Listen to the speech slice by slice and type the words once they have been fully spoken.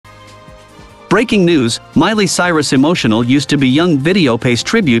Breaking news, Miley Cyrus' Emotional Used to Be Young video pays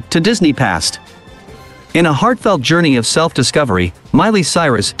tribute to Disney past. In a heartfelt journey of self-discovery, Miley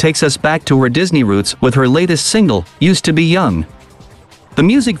Cyrus takes us back to her Disney roots with her latest single, Used to Be Young. The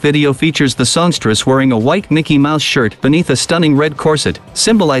music video features the songstress wearing a white Mickey Mouse shirt beneath a stunning red corset,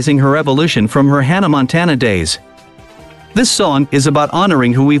 symbolizing her evolution from her Hannah Montana days. This song is about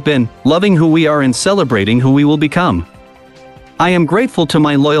honoring who we've been, loving who we are and celebrating who we will become. I am grateful to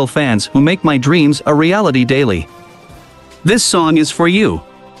my loyal fans who make my dreams a reality daily. This song is for you.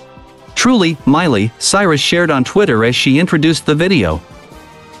 Truly, Miley, Cyrus shared on Twitter as she introduced the video.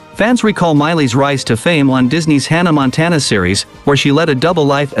 Fans recall Miley's rise to fame on Disney's Hannah Montana series, where she led a double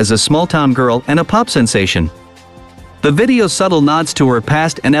life as a small-town girl and a pop sensation. The video's subtle nods to her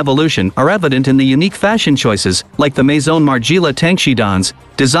past and evolution are evident in the unique fashion choices, like the Maison Margiela tank she dons,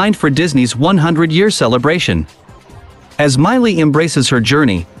 designed for Disney's 100-year celebration. As Miley embraces her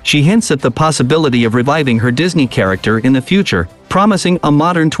journey, she hints at the possibility of reviving her Disney character in the future, promising a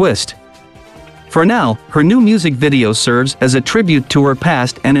modern twist. For now, her new music video serves as a tribute to her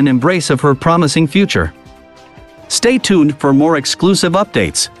past and an embrace of her promising future. Stay tuned for more exclusive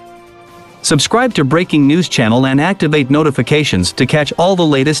updates. Subscribe to Breaking News channel and activate notifications to catch all the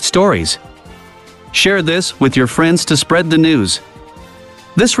latest stories. Share this with your friends to spread the news.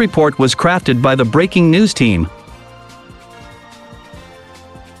 This report was crafted by the Breaking News team.